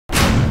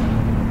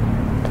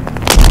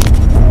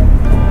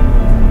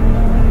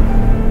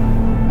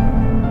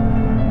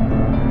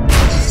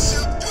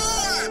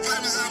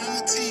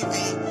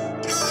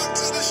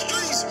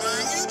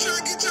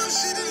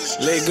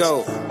Let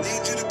go.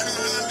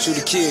 Shoot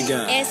the kid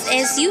gun.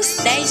 SSU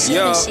station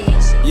Yo, and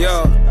shit.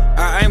 yo.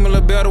 I aim a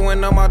little better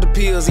when I'm off the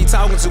pills. He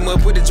talking too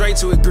much, put the Drake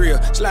to his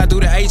grill. Slide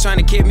through the A trying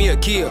to kick me a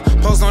kill.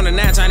 Post on the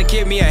 9 trying to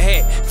kick me a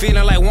hat.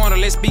 Feeling like Warner,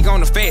 let's speak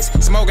on the facts.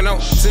 Smoking on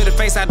to the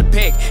face out the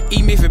pack.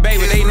 Eat me for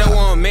baby, they know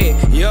where I'm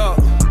at. Yo.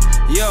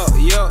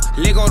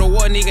 Let go the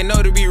war, nigga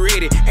know to be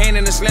ready. Ain't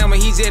in the slammer,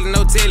 he jelly,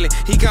 no telling.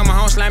 He coming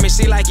home slamming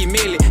shit like he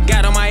millie.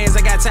 Got on my ass,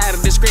 I got tired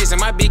of disgrace.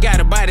 My bitch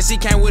got a body, she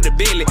came with a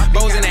belly.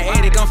 Bows in the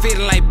attic, I'm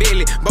feeling like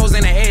Billy. Bows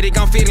in the attic,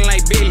 I'm feeling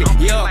like Billy.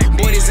 Yo,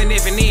 boy, this an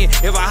if and then.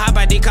 If I hop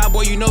out this car,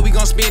 boy, you know we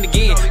gon' spin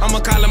again. I'ma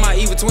call him my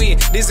evil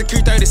twin. This a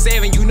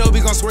Q37, you know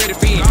we gon' swear the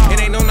fin. It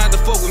ain't no not to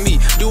fuck with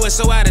me. Do it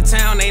so out of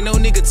town, ain't no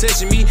nigga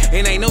touching me.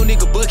 And ain't no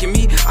nigga booking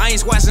me. I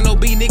ain't squashing no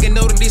B, nigga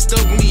know that this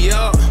stuck with me.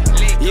 Yo,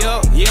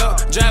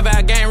 drive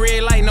out gang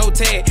red light, no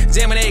tag.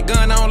 Jamming that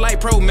gun on like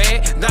Pro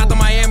Mad. Dr.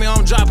 Miami,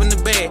 I'm dropping the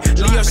bag.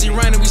 Leo, she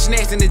running, we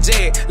snatching the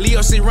jag.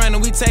 Leo, she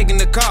running, we taking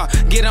the car.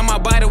 Get on my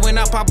body when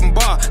I poppin'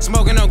 bar.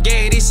 Smoking on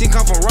gas, this shit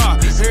come from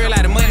raw. Heard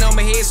like the money on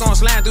my head, so I'm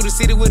sliding through the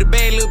city with a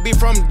bad little bit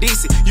from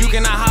DC. You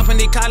cannot hop in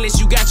the college,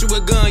 you got you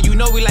a gun. You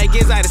know we like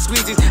gets out of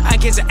switches. I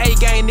catch an 8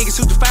 gang nigga,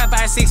 shoot the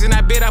 5.56, and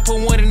I bet I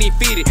put one in it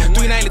fitted.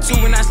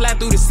 392 when I slide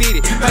through the city.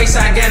 Face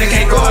I got it,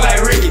 can't go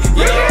like Ricky.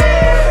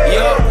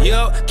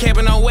 Yo,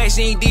 capping on wax,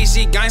 she ain't did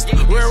shit gangster.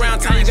 We're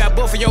around town, you got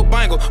both of your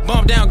bangle.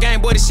 Bump down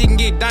game, boy, this shit can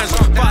get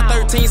dangerous.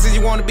 513 says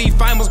you wanna be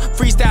famous.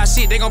 Freestyle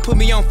shit, they gon' put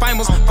me on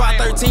famous.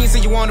 513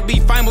 says you wanna be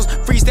famous.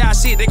 Freestyle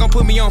shit, they gon'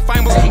 put me on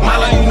famous.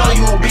 Milo, you know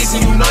you a bitch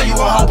and you know you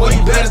a hoe, boy,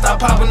 you better stop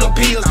popping them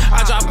pills.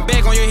 I drop them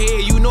back on your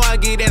head, you know I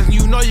get that, and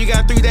you know you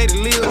got 3 days to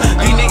live.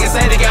 These niggas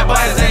say they got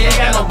bodies, they ain't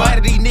got no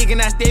body. These niggas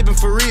not stepping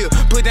for real.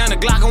 Put down the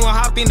Glock and one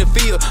hop in the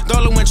field.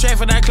 Dollar when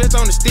traffic, I clutch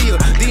on the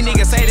steel. These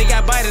niggas say they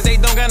got bodies, they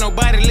don't got no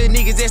body. Little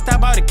niggas just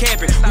stop out the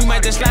capping. We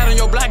might just slide on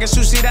your block and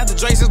shoot shit out the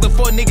Drake's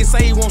before niggas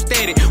say he won't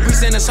static. We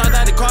send a shot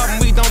out the car, and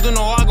we don't do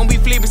no arguing. We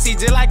flipping shit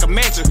just like a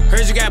mattress.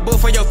 Heard you got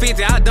booked for your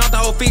 50, I dumped the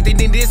whole 50,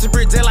 then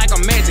disappear just like a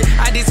magic.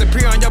 I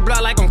disappear on your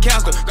block like I'm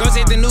Castle. Go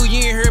set the new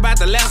year and hear about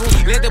the last one.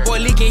 Let the boy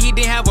leak and he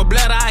didn't have a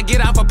bladder. I get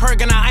off a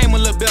perk and I aim a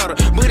little better.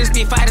 But it's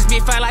spit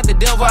fight like the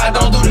devil. I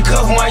don't do the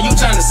cuff while you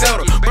tryna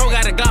settle. Bro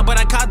got a Glock, but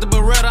I caught the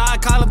Beretta. I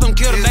call up them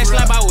killers, they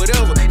slap out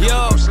whatever.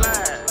 Yo.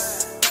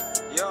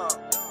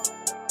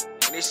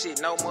 This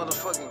shit no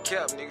motherfucking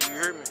cap, nigga, you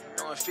hear me?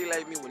 Don't feel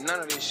like me with none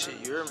of this shit,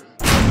 you hear me?